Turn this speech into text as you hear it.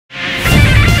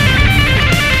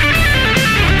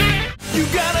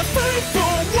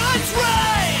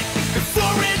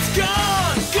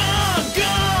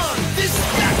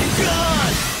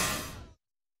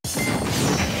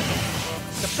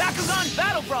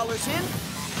$100 in.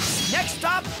 Next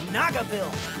stop,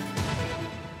 Nagaville.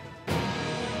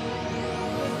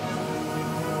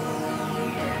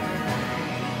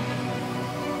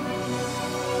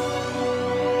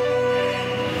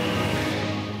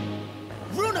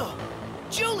 Bruno!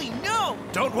 Julie, no!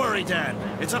 Don't worry, Dan.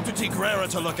 It's up to Tigrera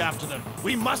to look after them.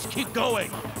 We must keep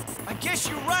going. I guess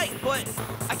you're right, but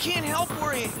I can't help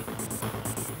worrying.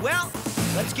 Well,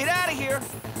 let's get out of here.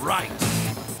 Right.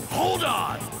 Hold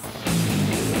on!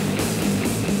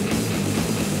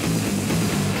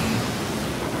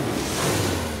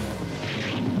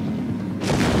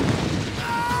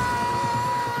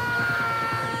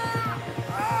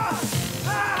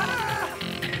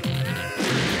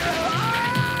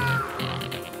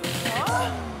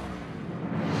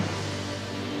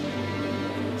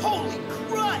 Holy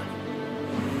crud!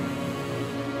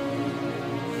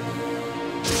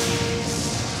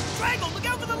 Drago, look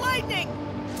out for the lightning!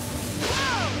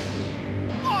 Whoa!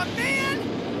 Aw, man!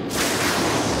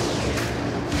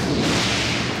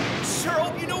 Sure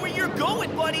hope you know where you're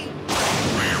going, buddy!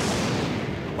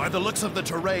 By the looks of the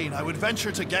terrain, I would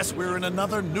venture to guess we're in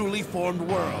another newly formed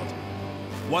world.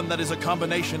 One that is a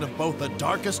combination of both the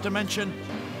darkest dimension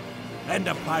and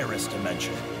a Pyrus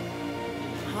dimension.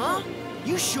 Huh?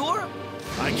 You sure?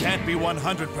 I can't be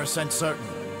 100% certain,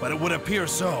 but it would appear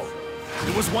so.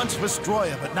 It was once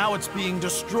Vestroia, but now it's being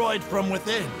destroyed from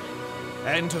within.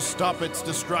 And to stop its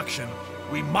destruction,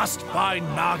 we must find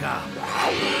Naga.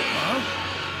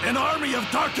 Huh? An army of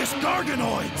darkest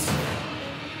Garganoids!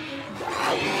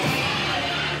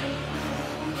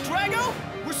 Drago,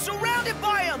 we're surrounded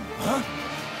by them! Huh?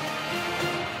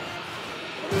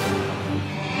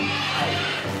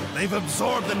 They've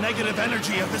absorbed the negative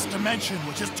energy of this dimension,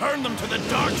 which has turned them to the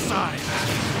dark side.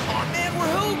 Oh man,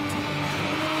 we're hooped!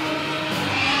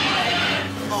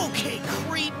 Okay,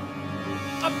 creep.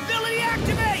 Ability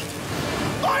activate!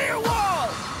 Firewall!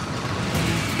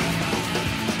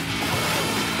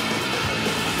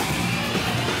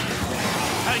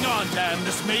 Hang on, Dan.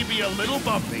 This may be a little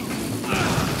bumpy.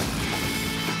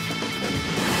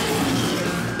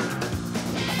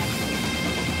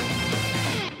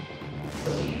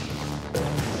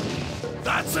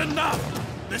 That's enough!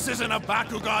 This isn't a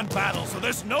Bakugan battle, so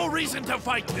there's no reason to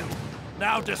fight you.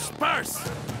 Now disperse!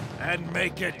 And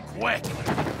make it quick!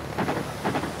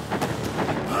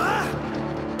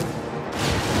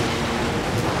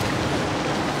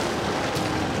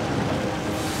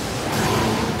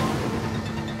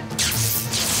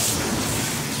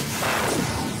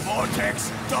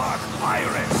 Vortex Dark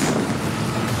Iris!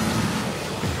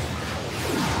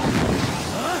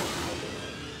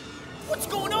 What's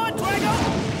going on, Drago?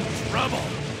 Trouble!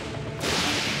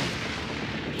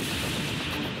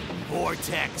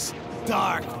 Vortex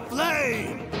Dark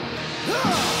Flame!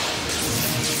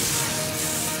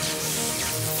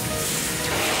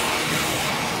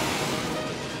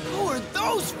 Who are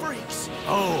those freaks?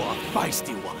 Oh, a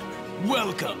feisty one.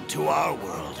 Welcome to our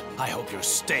world. I hope your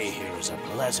stay here is a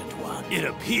pleasant one. It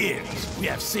appears we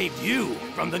have saved you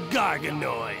from the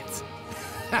Garganoids.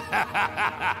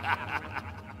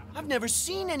 I've never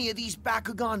seen any of these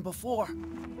Bakugan before.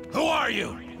 Who are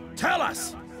you? Tell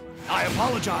us! I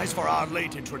apologize for our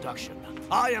late introduction.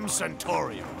 I am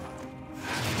Centaurio.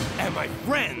 And my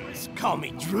friends call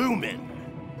me Droomin.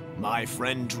 My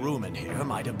friend Droomin here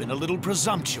might have been a little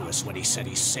presumptuous when he said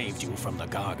he saved you from the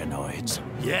Garganoids.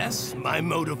 Yes, my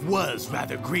motive was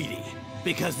rather greedy.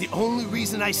 Because the only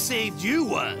reason I saved you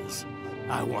was...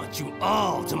 I want you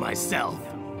all to myself.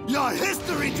 Your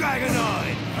history,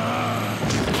 Dragonoid!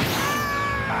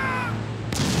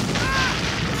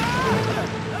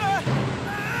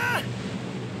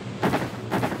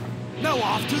 Now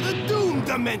off to the Doom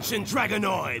Dimension,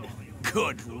 Dragonoid!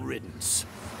 Good riddance.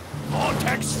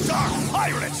 Vortex Dark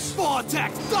Pirates!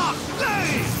 Vortex Dark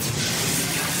Flame!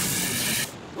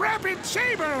 Rapid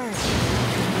Saber!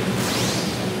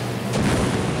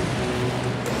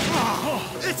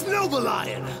 Oh, it's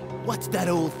Nobalion! What's that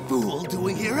old fool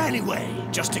doing here anyway?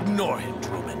 Just ignore him,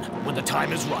 Truman. When the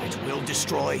time is right, we'll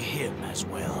destroy him as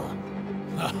well.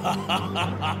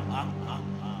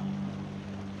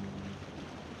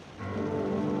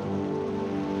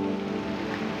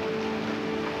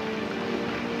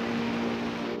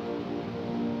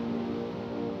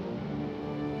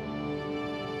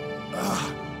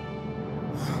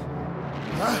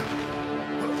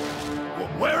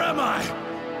 Where am I?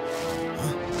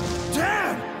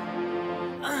 Dan!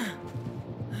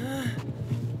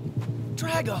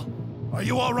 Drago! Are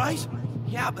you all right?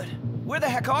 Yeah, but where the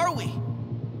heck are we?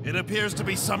 It appears to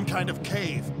be some kind of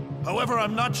cave. However,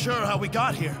 I'm not sure how we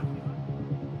got here.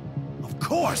 Of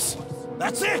course!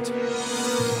 That's it!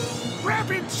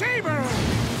 Rapid Saber!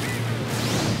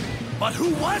 But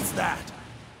who was that?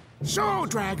 So,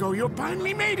 Drago, you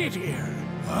finally made it here.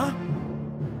 Huh?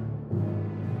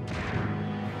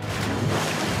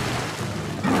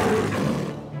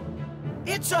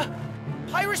 It's a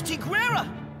Pyrus Tigrera!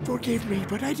 Forgive me,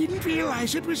 but I didn't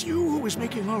realize it was you who was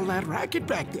making all that racket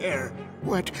back there.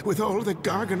 What, with all the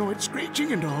Garganoid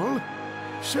screeching and all?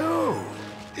 So,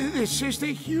 this is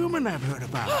the human I've heard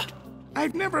about.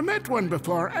 I've never met one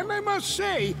before, and I must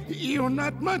say, you're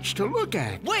not much to look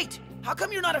at. Wait! How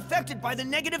come you're not affected by the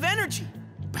negative energy?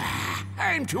 Bah,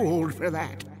 I'm too old for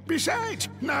that. Besides,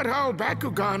 not all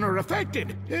Bakugan are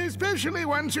affected, especially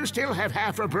ones who still have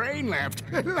half a brain left,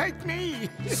 like me.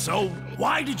 So,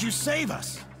 why did you save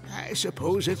us? I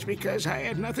suppose it's because I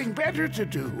had nothing better to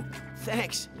do.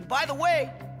 Thanks. And by the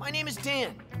way, my name is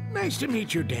Dan. Nice to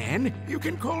meet you, Dan. You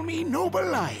can call me Noble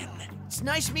Lion. It's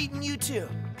nice meeting you too.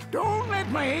 Don't let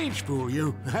my age fool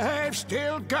you. I've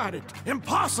still got it.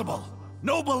 Impossible!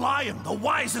 Noble Lion, the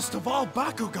wisest of all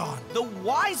Bakugan. The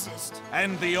wisest?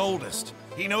 And the oldest.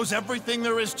 He knows everything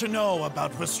there is to know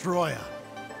about Vestroia.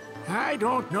 I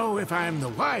don't know if I'm the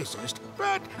wisest,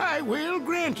 but I will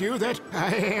grant you that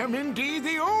I am indeed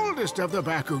the oldest of the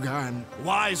Bakugan.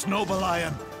 Wise Noble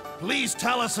Lion, please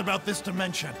tell us about this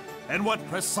dimension and what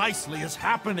precisely is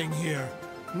happening here.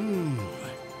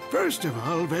 First of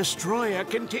all, Vestroia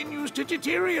continues to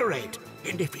deteriorate.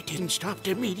 And if it isn't stopped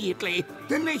immediately,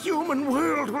 then the human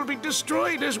world will be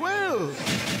destroyed as well.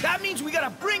 That means we gotta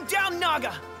bring down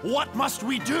Naga! What must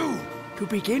we do? To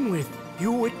begin with,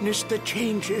 you witnessed the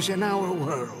changes in our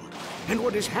world. And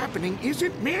what is happening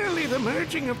isn't merely the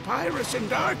merging of Pyrus and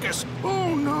Darkus.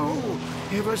 Oh no!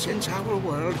 Ever since our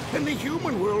world and the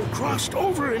human world crossed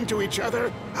over into each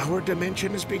other, our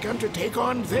dimension has begun to take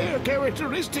on their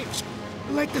characteristics,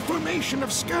 like the formation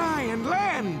of sky and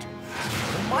land.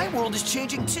 My world is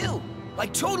changing too.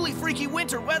 Like totally freaky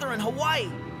winter weather in Hawaii.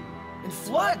 And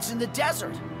floods in the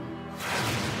desert.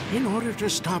 In order to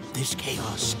stop this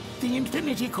chaos, the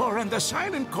Infinity Core and the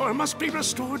Silent Core must be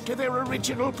restored to their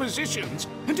original positions,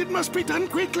 and it must be done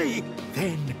quickly.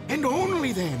 Then, and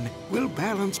only then, will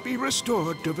balance be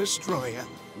restored to Vestroia.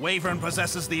 Wyvern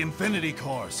possesses the Infinity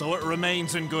Core, so it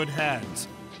remains in good hands.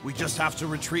 We just have to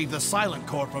retrieve the Silent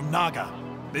Core from Naga.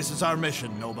 This is our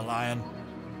mission, Noble Lion.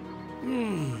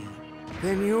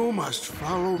 Then you must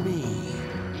follow me.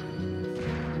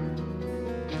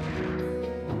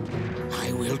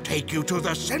 I will take you to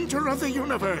the center of the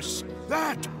universe.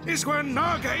 That is where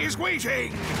Naga is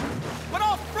waiting. But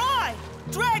I'll fry!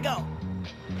 Drago!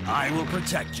 I will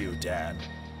protect you, Dad.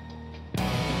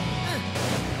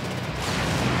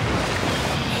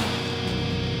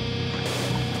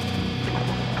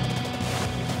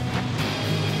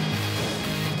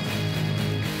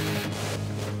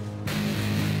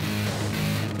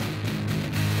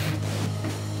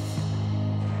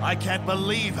 I can't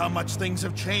believe how much things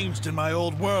have changed in my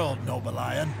old world, Noble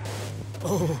Lion.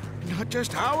 Oh, not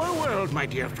just our world, my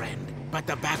dear friend, but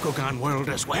the Bakugan world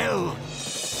as well.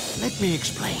 Let me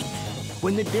explain.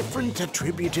 When the different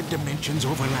attributed dimensions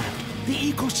overlapped, the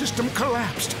ecosystem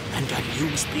collapsed, and a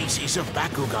new species of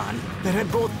Bakugan that had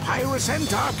both Pyrus and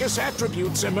Darkus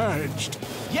attributes emerged.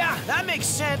 Yeah, that makes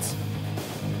sense.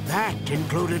 That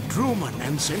included Druman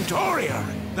and Centauria.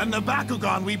 Then the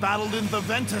Bakugan we battled in the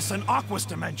Ventus and Aquas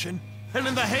dimension, and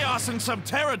in the Chaos and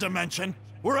Subterra dimension,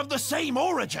 were of the same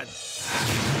origin.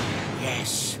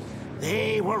 Yes,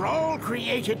 they were all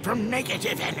created from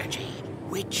negative energy,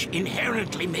 which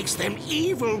inherently makes them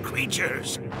evil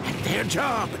creatures. And their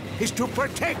job is to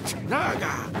protect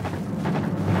Naga.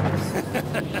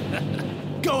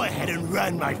 Go ahead and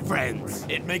run, my friends.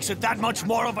 It makes it that much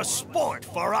more of a sport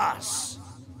for us.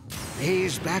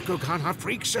 These Bakugan are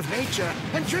freaks of nature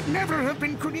and should never have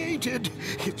been created.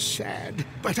 It's sad,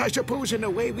 but I suppose in a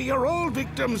way we are all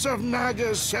victims of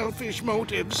Naga's selfish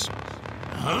motives.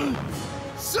 Huh?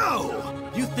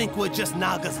 So, you think we're just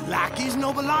Naga's lackeys,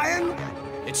 Noble Lion?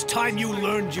 It's time you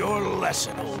learned your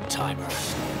lesson, old-timer.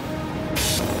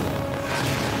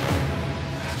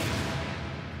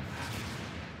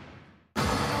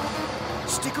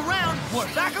 Stick around, more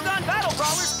Bakugan Battle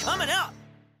Brawlers coming up!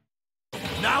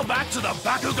 Now back to the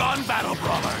Bakugan Battle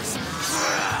Brawlers!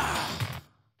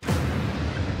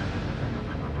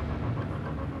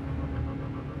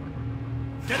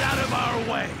 Get out of our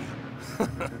way!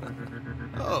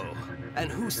 Oh, and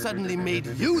who suddenly made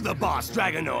you the boss,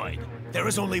 Dragonoid? There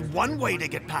is only one way to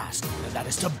get past, and that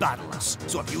is to battle us.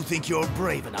 So if you think you're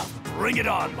brave enough, bring it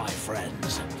on, my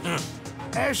friends.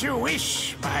 As you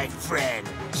wish, my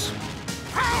friends.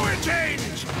 Power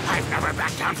change! I've never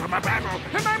backed down from a battle,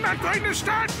 and I'm not going to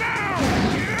start now!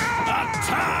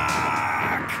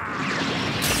 Attack!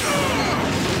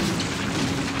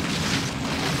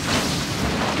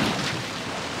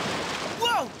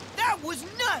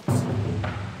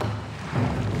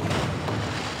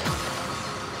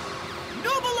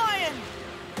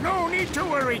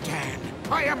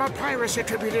 a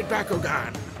Pyrus-attributed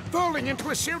Bakugan. Falling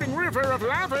into a searing river of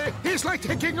lava is like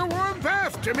taking a warm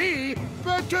bath to me.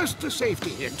 But just a safety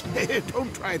hint,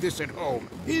 don't try this at home.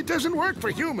 It doesn't work for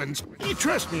humans. You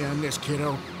trust me on this,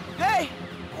 kiddo. Hey,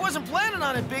 I wasn't planning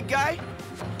on it, big guy.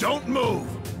 Don't move!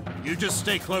 You just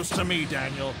stay close to me,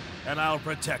 Daniel, and I'll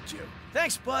protect you.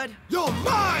 Thanks, bud. You're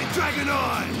mine,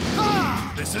 Dragonoid!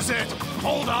 Ah! This is it!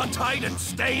 Hold on tight and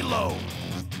stay low!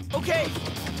 Okay,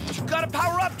 you gotta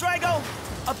power up, Drago.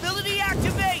 Ability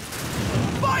activate.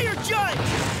 Fire Judge!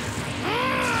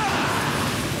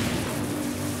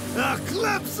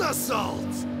 Eclipse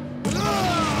Assault!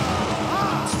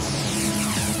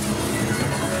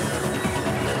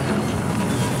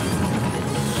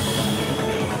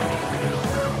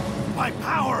 My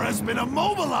power has been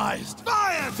immobilized!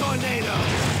 Fire Tornado!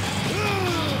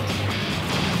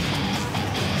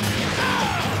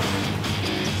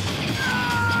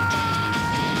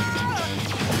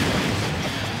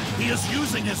 He is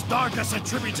using his Darkus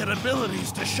attributed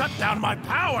abilities to shut down my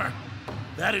power.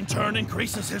 That in turn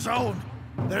increases his own.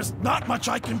 There's not much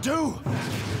I can do.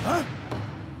 Huh?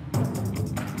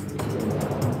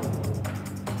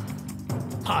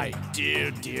 My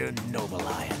dear Noble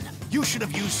Lion, you should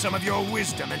have used some of your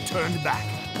wisdom and turned back.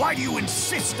 Why do you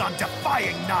insist on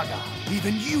defying Naga?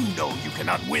 Even you know you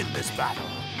cannot win this battle.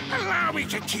 Allow me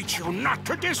to teach you not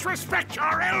to disrespect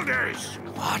your elders.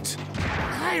 What?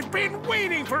 I've been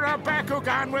waiting for a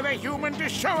Bakugan with a human to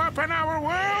show up in our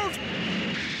world.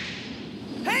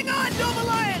 Hang on, Noble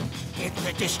Lion! If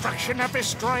the destruction of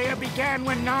Vestroia began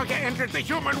when Naga entered the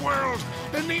human world,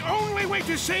 then the only way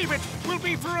to save it will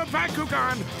be for a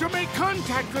Bakugan to make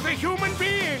contact with a human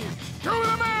being. Do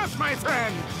the math, my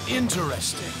friend.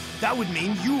 Interesting. That would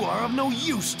mean you are of no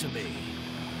use to me.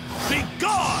 Be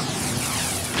gone!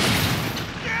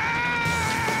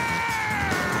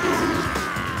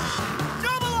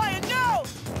 Noble Lion, no!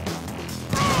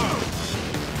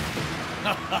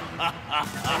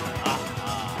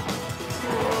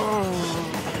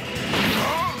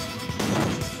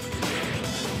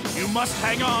 You must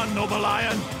hang on, Noble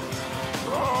Lion.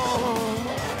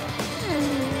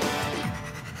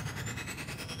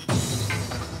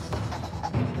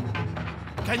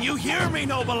 Can you hear me,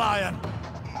 Noble Lion?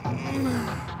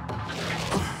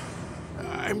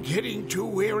 I'm getting too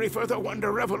weary for the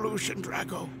Wonder Revolution,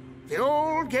 Drago. The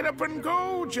old get up and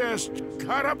go just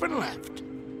cut up and left.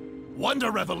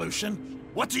 Wonder Revolution?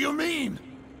 What do you mean?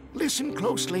 Listen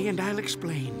closely and I'll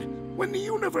explain. When the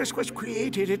universe was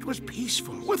created, it was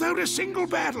peaceful, without a single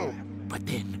battle. But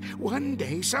then, one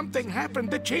day, something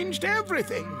happened that changed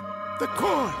everything. The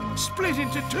core split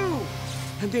into two,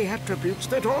 and the attributes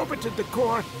that orbited the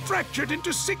core fractured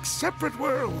into 6 separate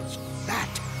worlds. That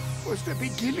was the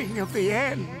beginning of the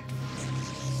end.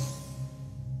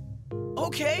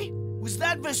 Okay, was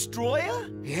that Vestroia?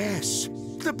 Yes.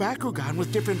 The Bakugan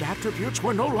with different attributes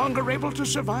were no longer able to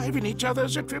survive in each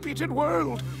other's attributed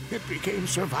world. It became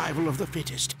survival of the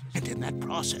fittest, and in that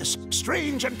process,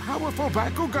 strange and powerful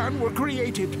Bakugan were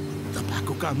created. The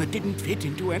Bakugan that didn't fit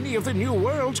into any of the new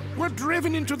worlds were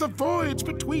driven into the voids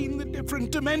between the different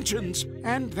dimensions.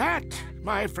 And that,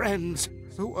 my friends,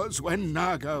 was when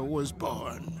Naga was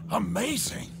born.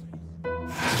 Amazing.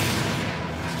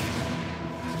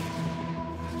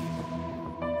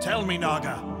 Tell me,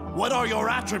 Naga, what are your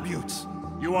attributes?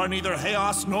 You are neither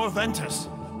Chaos nor Ventus.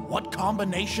 What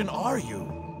combination are you?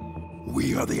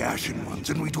 We are the Ashen Ones,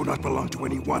 and we do not belong to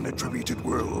any one attributed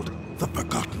world. The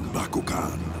Forgotten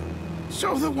Bakugan.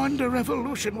 So the Wonder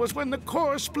Revolution was when the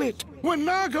core split, when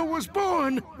Naga was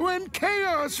born, when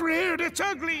Chaos reared its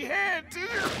ugly head.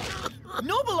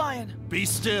 Noble Lion! Be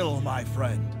still, my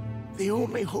friend. The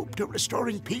only hope to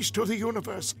restoring peace to the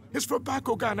universe is for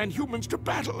Bakugan and humans to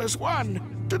battle as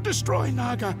one, to destroy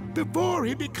Naga before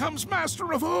he becomes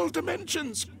master of all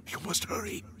dimensions. You must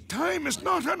hurry. Time is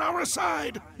not on our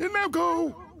side. And now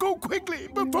go. Go quickly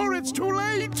before it's too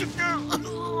late.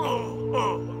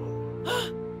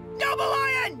 Noble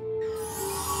Lion!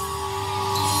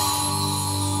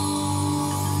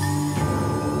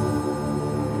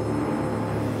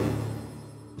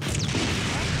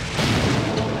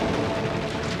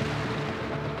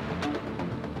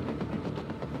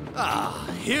 Ah,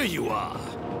 here you are.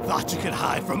 Thought you could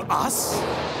hide from us?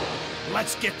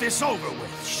 Let's get this over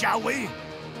with, shall we?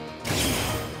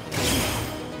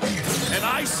 And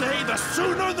I say the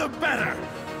sooner the better.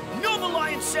 Noble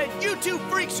Lion said you two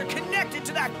freaks are connected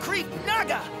to that creep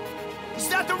Naga. Is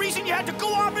that the reason you had to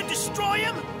go off and destroy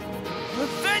him?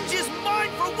 Revenge is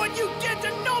mine for what you did to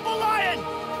Noble Lion!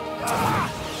 Ah!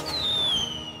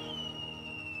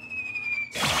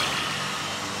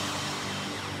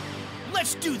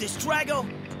 Let's do this, Drago.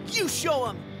 You show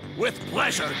him. With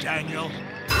pleasure, Daniel.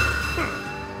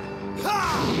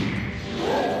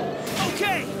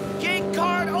 Okay, gate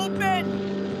card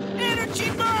open! Energy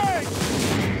burn!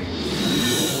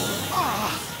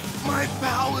 My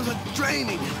powers are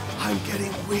draining. I'm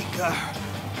getting weaker.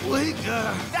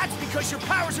 Weaker. That's because your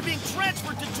powers are being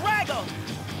transferred to Drago!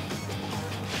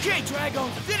 Okay, Drago,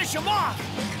 finish him off!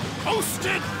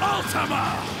 Boosted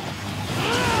Ultima!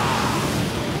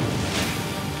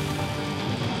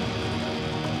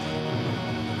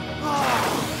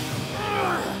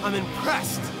 I'm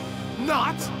impressed.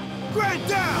 Not grant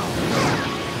down!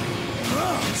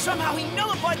 Somehow he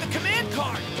nullified the command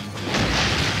card!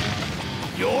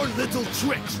 Your little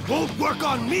tricks won't work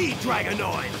on me,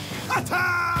 Dragonoid!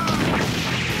 Attack!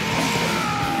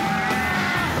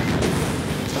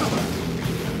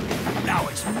 Now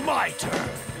it's my turn.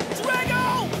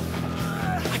 Drago!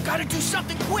 I gotta do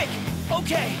something quick!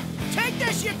 Okay, take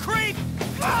this, you creep!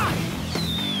 Ah!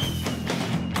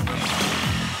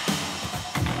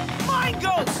 Mind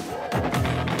Ghost!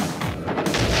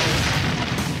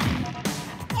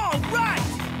 All right!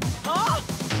 Huh?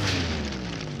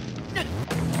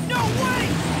 No way!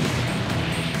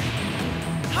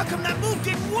 How come that move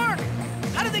didn't work?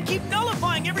 How do they keep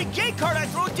nullifying every gate card I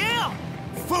throw down?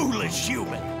 Foolish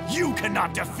human! You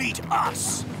cannot defeat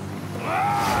us!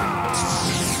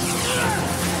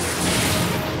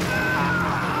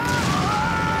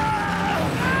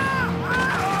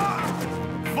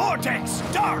 Vortex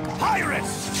Dark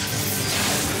Pirates!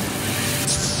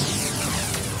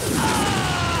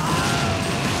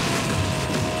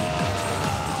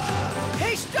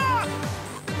 Hey, stop!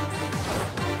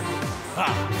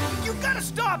 You gotta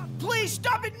stop! Please,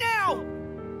 stop it now!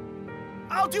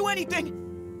 I'll do anything.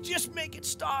 Just make it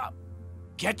stop.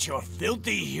 Get your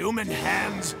filthy human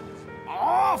hands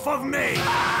off of me!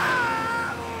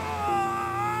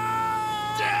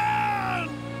 Dan!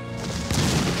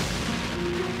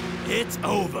 It's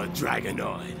over,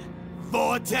 Dragonoid.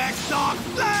 Vortex Dark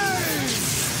Flame!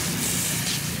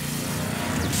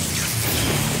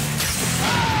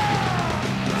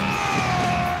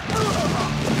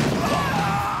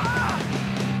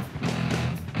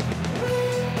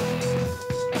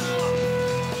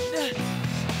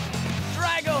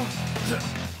 Drago!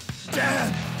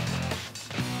 Dan!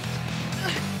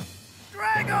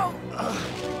 Drago!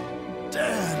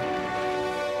 Dan!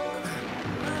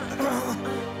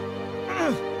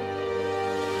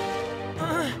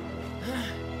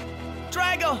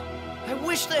 Drago! I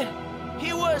wish that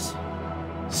he was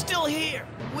still here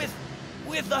with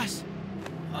us.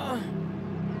 Oh,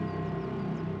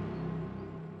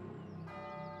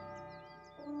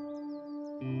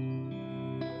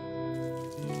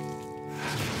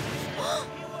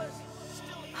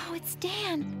 it's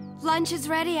Dan. Lunch is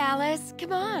ready, Alice.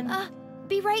 Come on.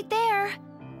 Be right there.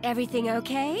 Everything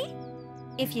okay?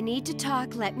 If you need to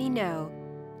talk, let me know.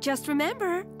 Just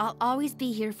remember, I'll always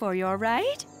be here for you, all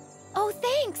right? Oh,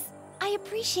 thanks. I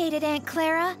appreciate it, Aunt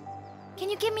Clara. Can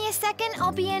you give me a second?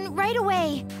 I'll be in right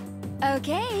away.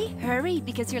 Okay, hurry,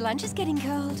 because your lunch is getting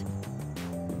cold.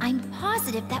 I'm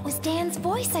positive that was Dan's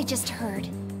voice I just heard.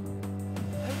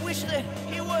 I wish that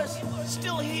he was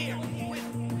still here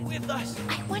with us.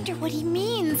 I wonder what he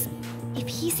means. If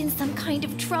he's in some kind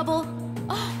of trouble.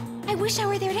 Oh, I wish I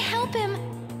were there to help him.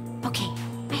 Okay,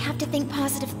 I have to think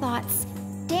positive thoughts.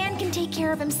 Dan can take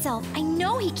care of himself. I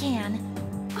know he can.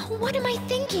 Oh, what am I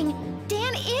thinking?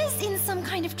 Dan is in some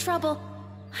kind of trouble.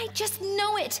 I just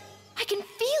know it. I can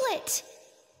feel it.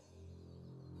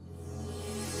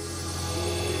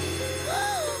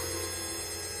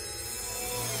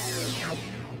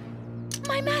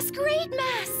 My masquerade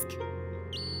mask!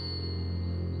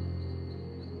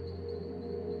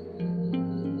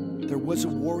 There was a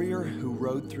warrior who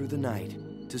rode through the night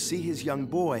to see his young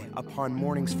boy upon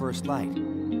morning's first light.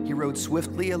 He rode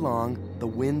swiftly along, the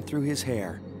wind through his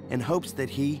hair, in hopes that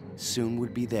he soon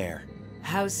would be there.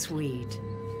 How sweet.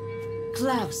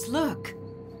 Klaus, look.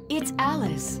 It's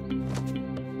Alice.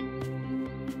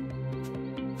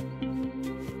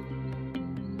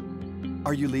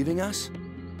 Are you leaving us?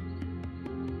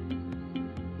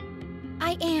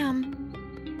 I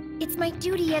am. It's my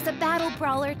duty as a battle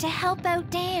brawler to help out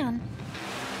Dan.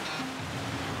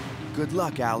 Good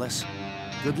luck, Alice.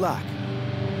 Good luck.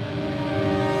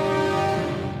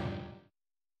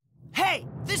 Hey,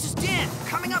 this is Dan.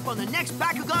 Coming up on the next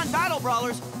Bakugan Battle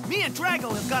Brawlers, me and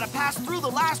Drago have got to pass through the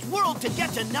last world to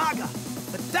get to Naga.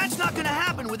 But that's not gonna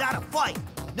happen without a fight.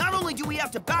 Not only do we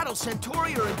have to battle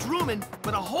Centauria and Druman,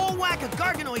 but a whole whack of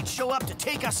Garganoids show up to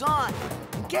take us on.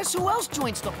 And guess who else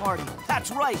joins the party?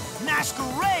 That's right,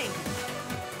 Masquerade!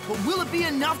 But will it be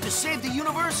enough to save the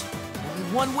universe?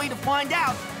 Only one way to find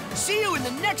out. See you in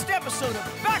the next episode of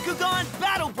Bakugan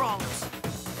Battle Brawlers.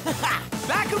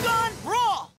 Bakugan Brawl!